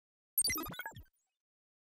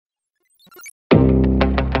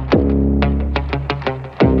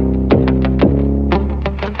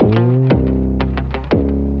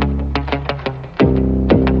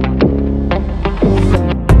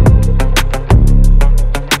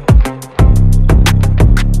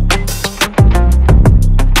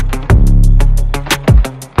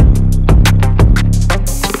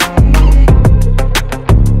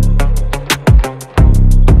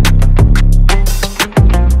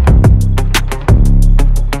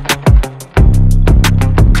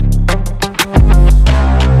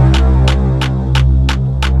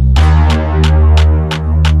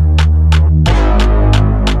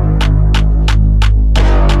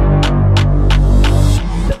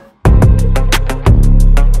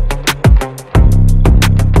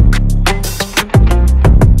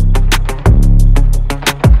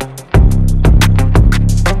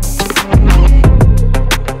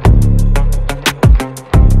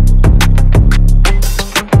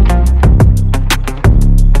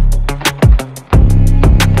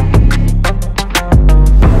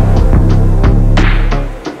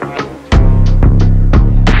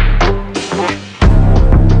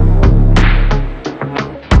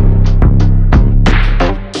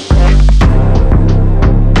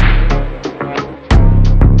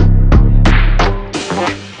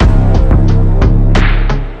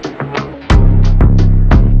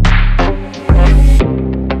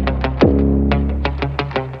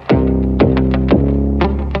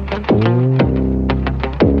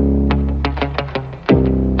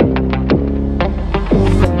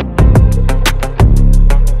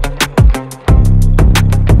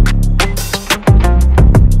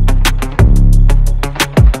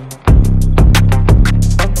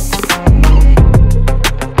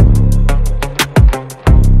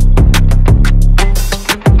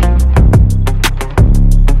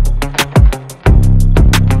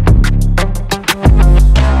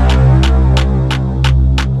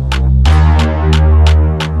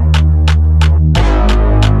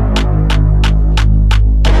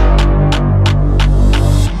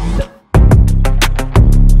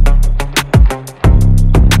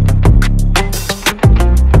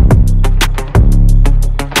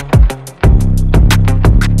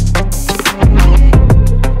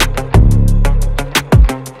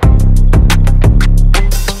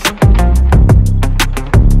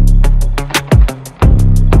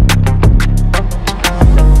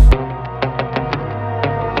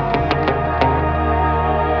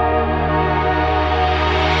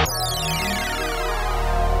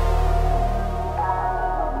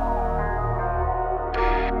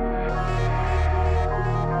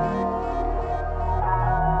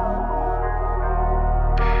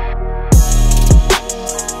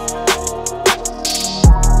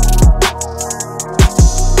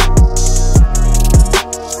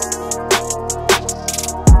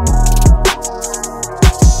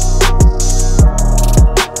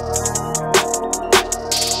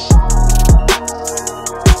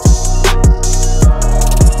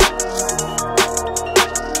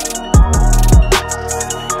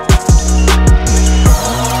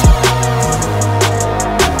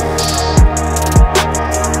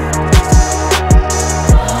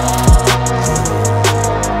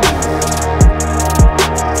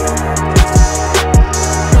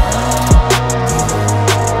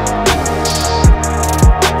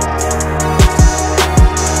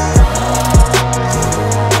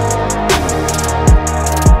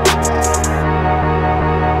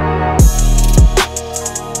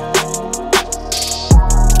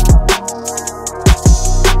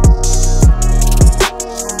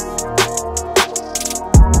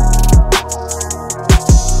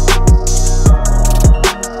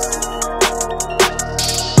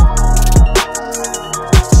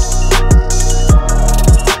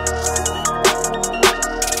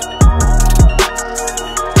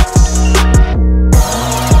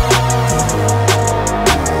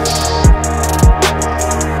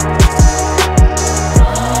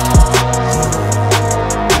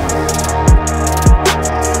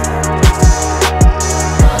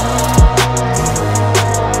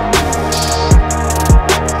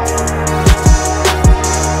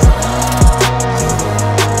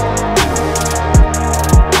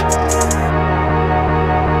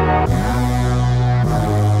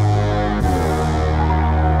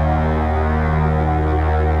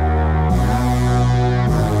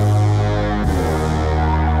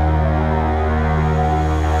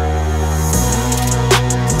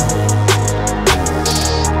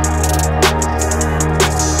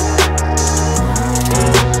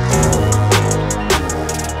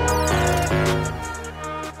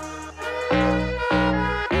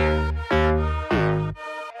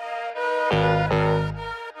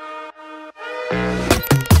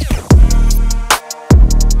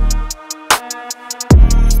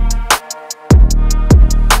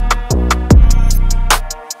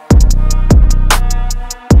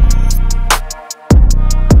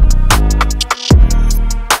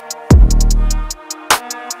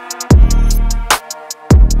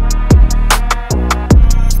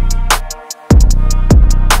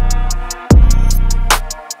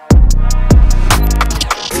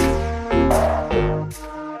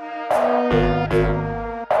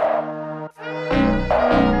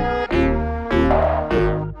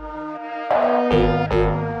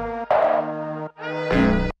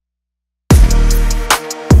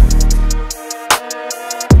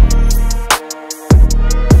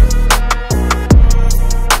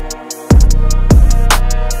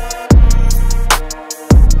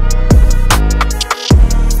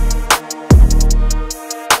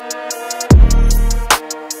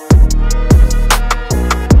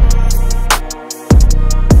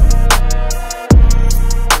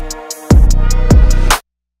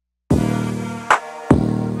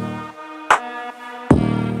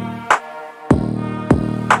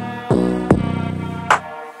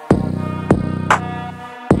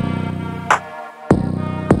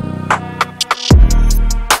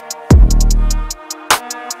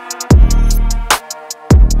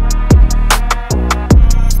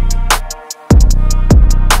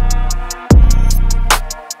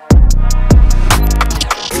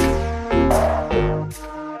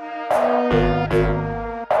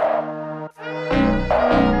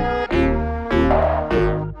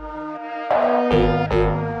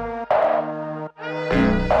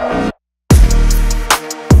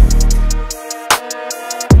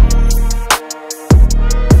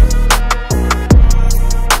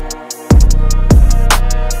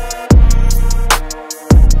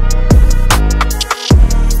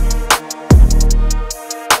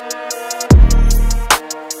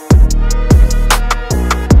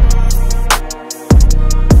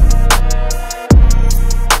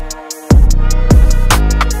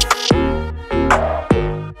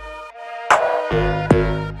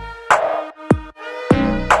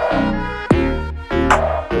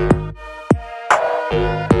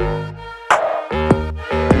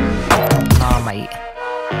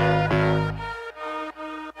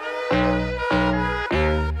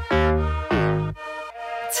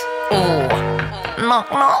Ooh,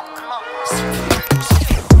 knock knock.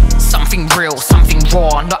 Something real, something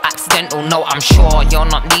raw, not accidental, no, I'm sure. You're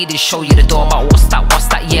not needed, show you the door, but what's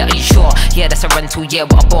that, yeah, are you sure? Yeah, that's a rental, yeah,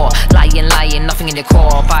 what a bore. Lying, nothing in the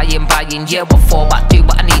core. Buying, yeah, what for? But do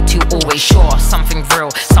what I need to, always sure. Something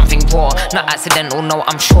real, something raw, not accidental, no,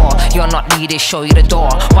 I'm sure. You're not needed, show you the door.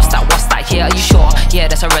 What's that, yeah, are you sure? Yeah,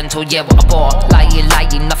 that's a rental, yeah, what a bore. Lying,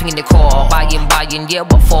 nothing in the core. Buying, yeah,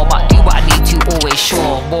 what for? But do what I need to, always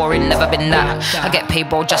sure. Boring, never been that. I get paid,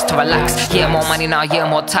 bro, just to relax. Yeah, more money now, yeah,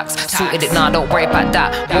 more tax. Suited it now, don't worry about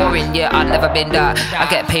that. Boring, yeah, I've never been that. I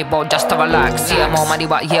get paid, bro, just to relax. Yeah, more money,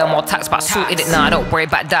 but yeah, more tax. But suited it now, don't worry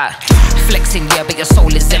about that. Flexing, yeah, but your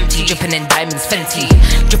soul is empty. Dripping in diamonds, Fenty.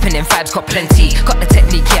 Dripping in vibes, got plenty. Got the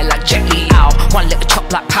technique, yeah, like Jet Li. Ow, one little chop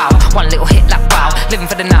like pow. One little hit like wow. Living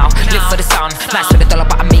for the now, live for the sound. Nice for the dollar,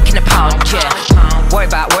 but I'm making a pound, yeah. Worry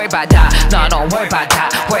about that. No, don't worry about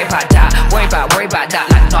that. Worry about that. Worry about that.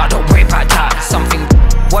 Like, no, don't worry about that. Something.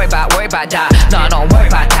 Worry about that. No, don't worry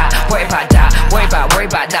about that. Worry about that. Worry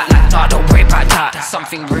about that. Like, no, don't worry about that.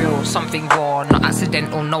 Something real, something raw, not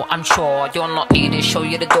accidental, no, I'm sure. You're not needed, show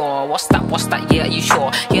you the door. What's that, yeah, are you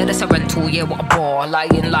sure? Yeah, that's a rental, yeah, what a bore.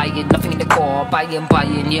 Lying, nothing in the core. Buying,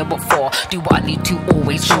 yeah, what for? Do what I need to,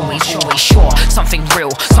 always sure. Something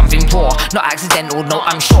real, something raw, not accidental, no,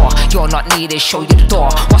 I'm sure. You're not needed, show you the door.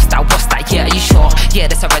 What's that, yeah, are you sure? Yeah,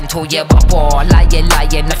 that's a rental, yeah, what a bore. Lying,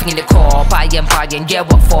 nothing in the core. Buying, yeah,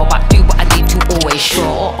 what for? But do what I need to, always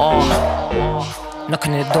sure.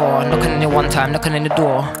 Knocking in the door, knocking in it one time, knocking in the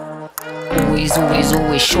door.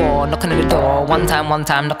 Always sure. Knocking in the door, one time,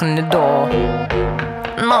 knocking in the door.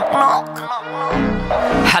 Knock.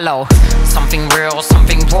 Hello. Something real,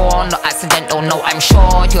 something raw, not accidental, no, I'm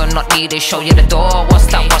sure. You're not needed, show you the door. What's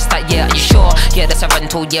that, yeah, are you sure? Yeah, that's a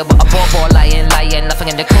rental, yeah, what a bore. Lying, nothing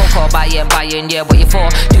in the core. Buying, yeah, what you for?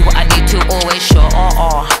 Do what I need to, always sure.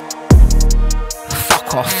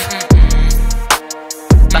 Fuck off.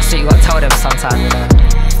 That's what you gotta tell them sometime, you know.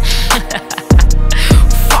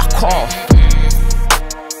 Fuck off.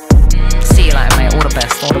 See you later, mate. All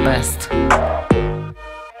the best.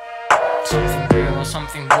 Something real,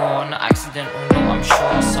 something raw, not accidental, no, I'm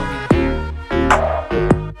sure.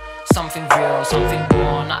 Something real, something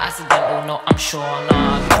raw, not accidental, no, I'm sure.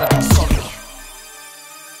 Nah, I've never been sorry.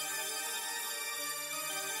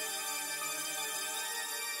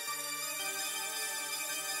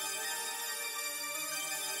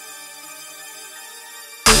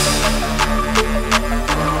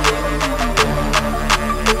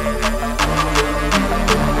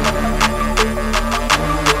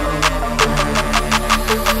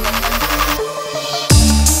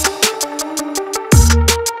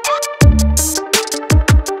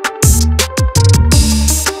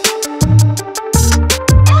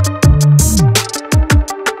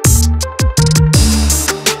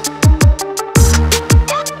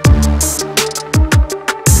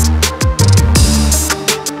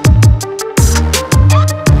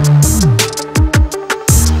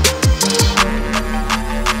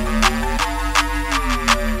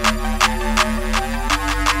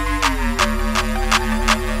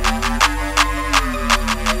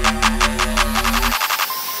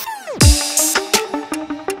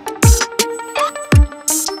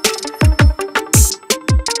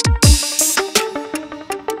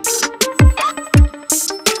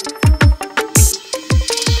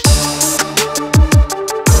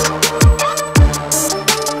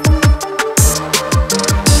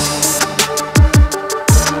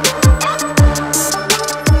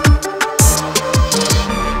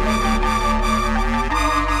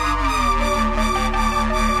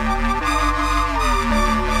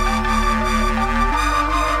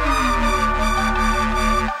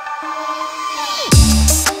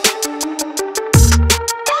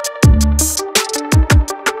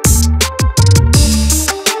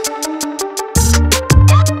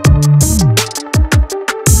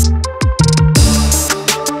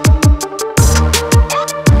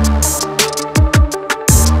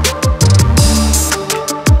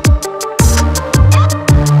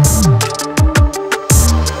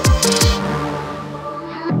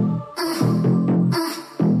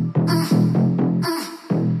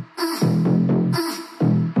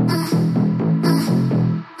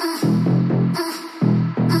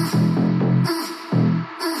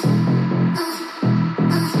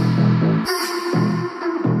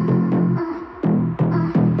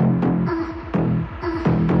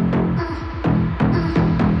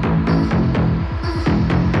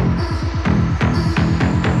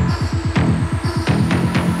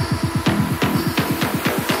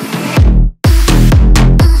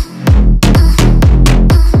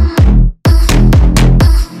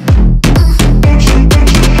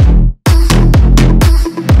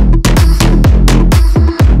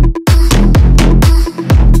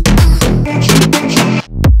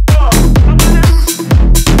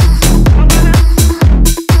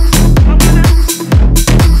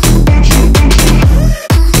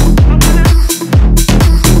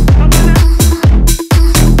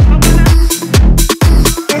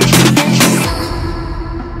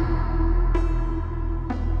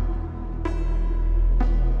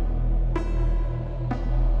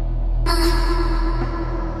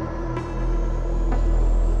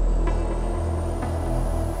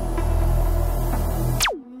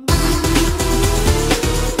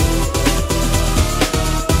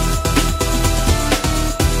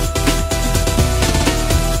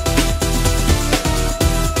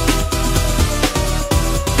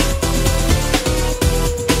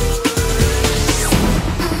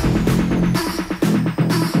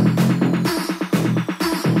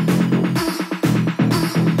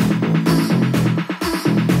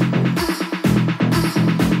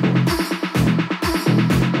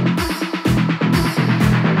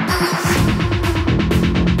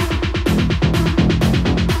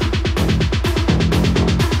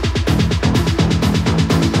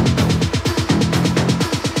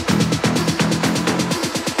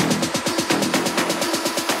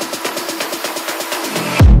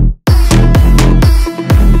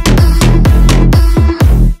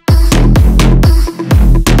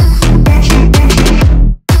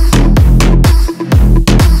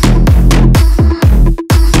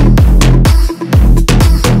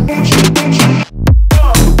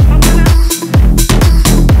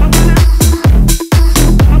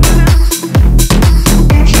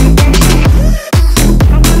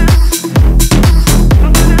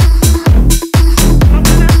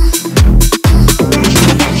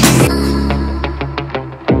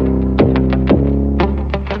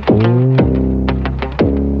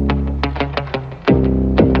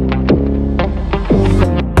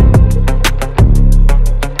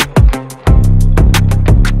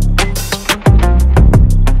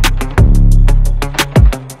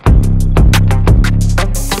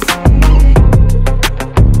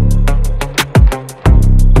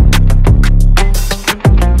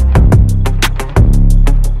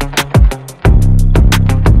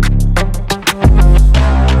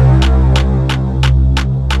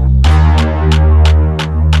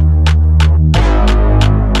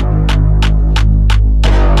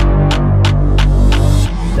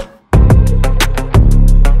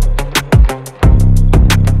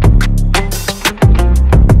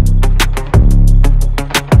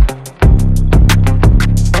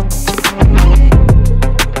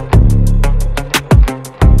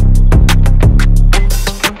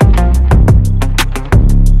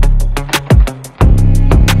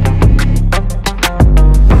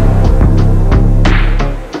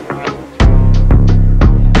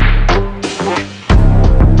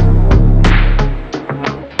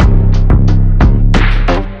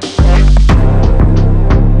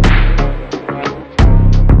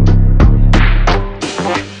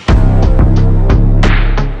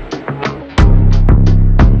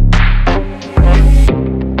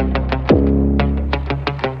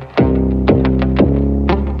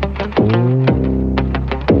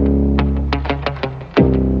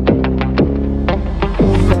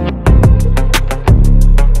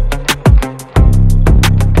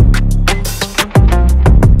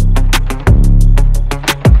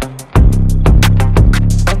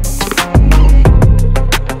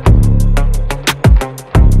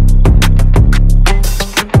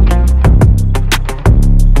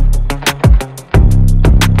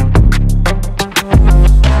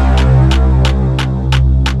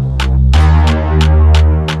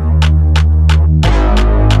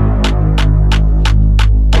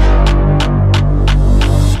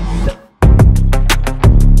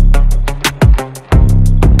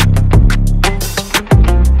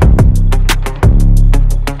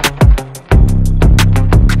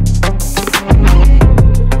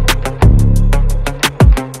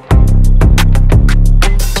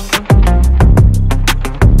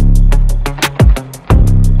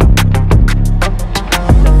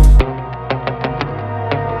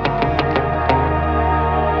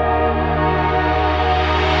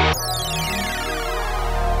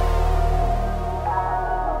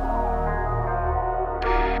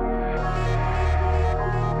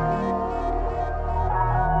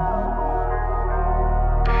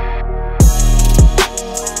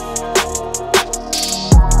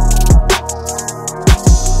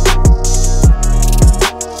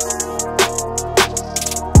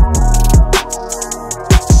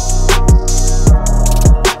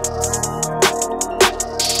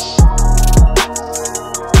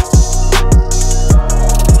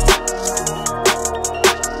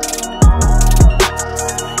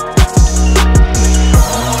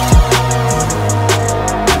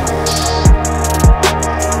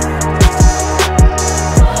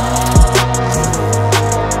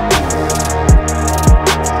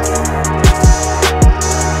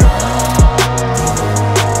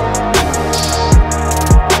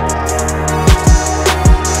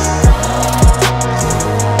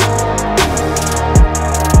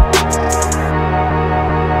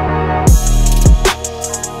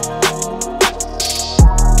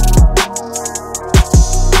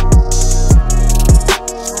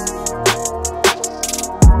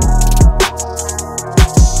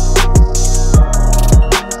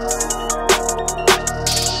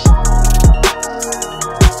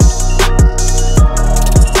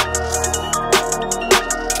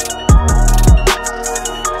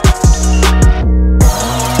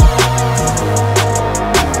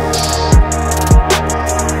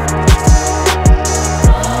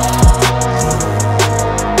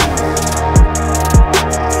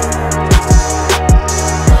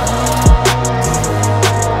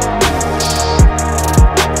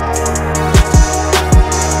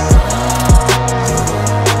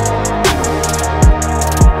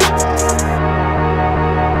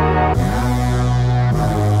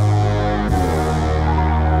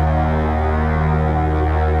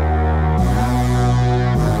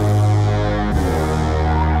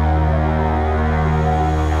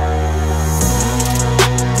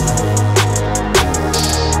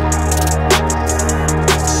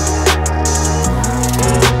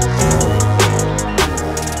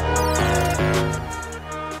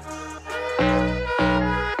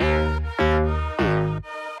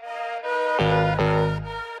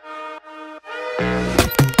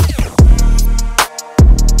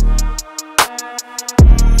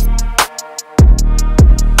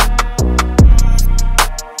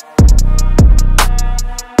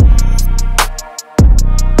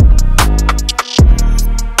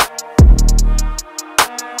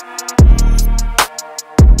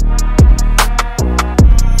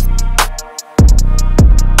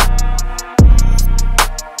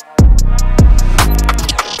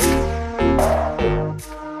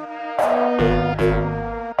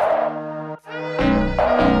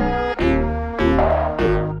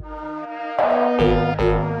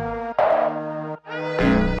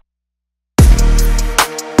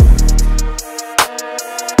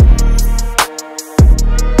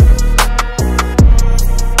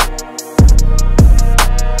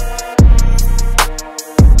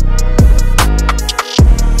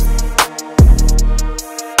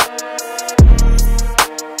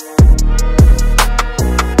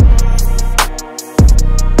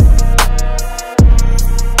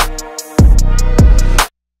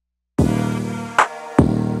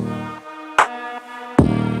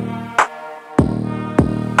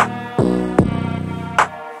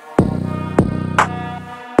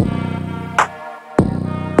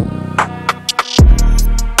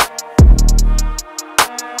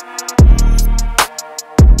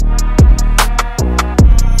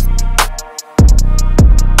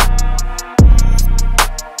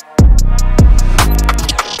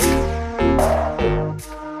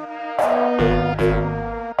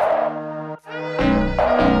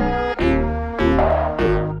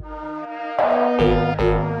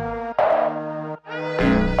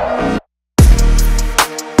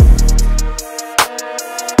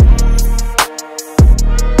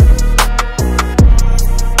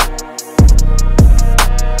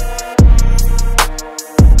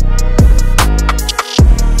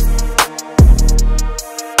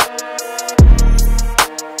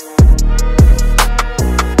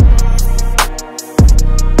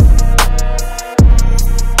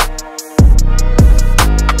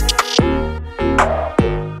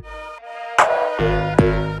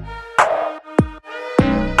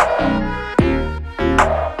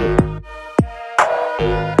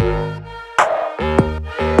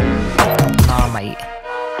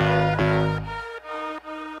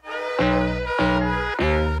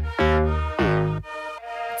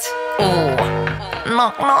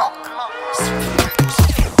 Knock, knock.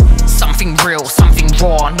 Something real, something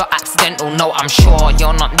raw, not accidental, no, I'm sure.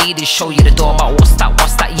 You're not needed, show you the door. But what's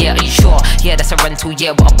that, yeah, are you sure? Yeah, that's a rental,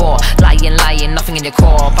 yeah, what a bore. Lying, nothing in your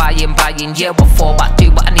core. Buying, yeah, what for? But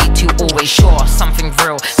do what I need to, always sure. Something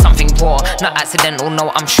real, something raw, not accidental,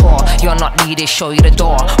 no, I'm sure. You're not needed, show you the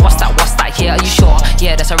door. What's that, yeah, are you sure?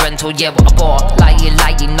 Yeah, that's a rental, yeah, what a bore. Lying,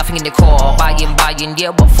 nothing in your core. Buying, yeah,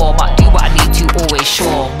 what for? But do what I need to, always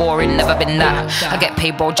sure. Boring, never been that. I get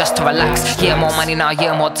paid, bro, just to relax. Yeah, more money now,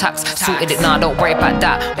 yeah, more tax. Sorted it now, don't worry about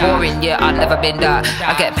that. Boring, yeah, I've never been that.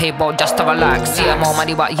 I get paid, bro, just to relax. Yeah, more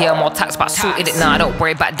money, but yeah, more tax. But sorted it now, don't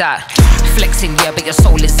worry about that. Flexing, yeah, but your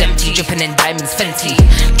soul is empty. Dripping in diamonds, Fenty.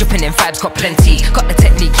 Dripping in vibes, got plenty. Got the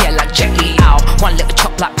technique, yeah, like Jet Li. Ow, one little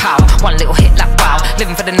chop like pow. One little hit like wow.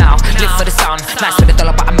 Living for the now, live for the sound. Nice for the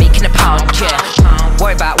dollar, but I'm making a pound, yeah.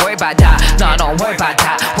 Worry about that. No, don't worry about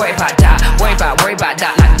that. Worry about that. Worry about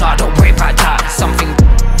that. Like, no, don't worry about that. Something.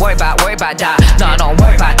 Worry about that. No, don't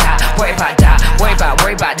worry about that. Worry about that. Worry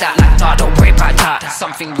about that. Like, no, don't worry about that.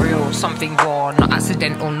 Something real, something raw, not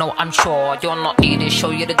accidental, no, I'm sure. You're not needed, show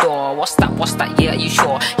you the door. What's that, yeah, are you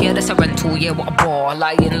sure? Yeah, that's a rental, yeah, what a bore.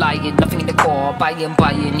 Lying, nothing in the core. Buying,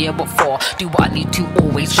 yeah, what for? Do what I need to,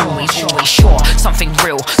 always sure. Something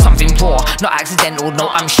real, something raw, not accidental, no,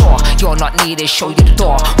 I'm sure. You're not needed, show you the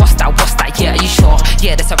door. What's that, yeah, are you sure?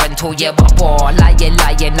 Yeah, that's a rental, yeah, what a bore. Lying,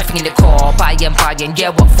 nothing in the core. Buying, yeah,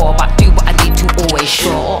 what for? But do what I need to, always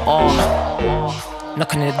sure.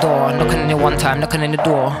 Knocking in the door, knocking in it one time, knocking in the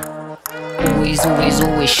door. Always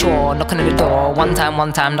sure. Knocking in the door, one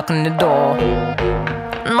time, knocking in the door.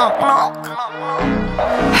 Knock.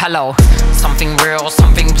 Hello, something real,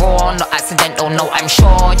 something raw, not accidental, no, I'm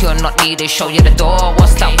sure. You're not needed, show you the door.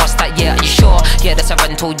 What's that, yeah, are you sure? Yeah, that's a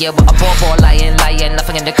rental, yeah, what a bore. Lying,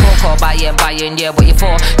 nothing in the core. Buying, yeah, what you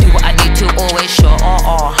for? Do what I need to, always sure.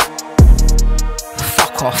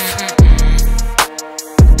 Fuck off.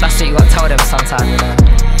 That's what you gotta tell them sometime, you know.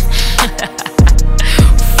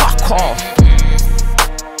 Fuck off.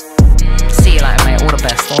 See you later, mate. All the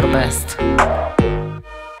best.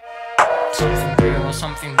 Something real,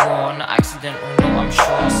 something raw, not accidental, no, I'm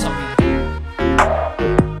sure.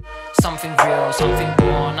 Something real, something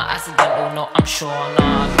raw, not accidental, no, I'm sure.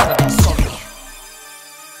 Nah, I've never been sorry.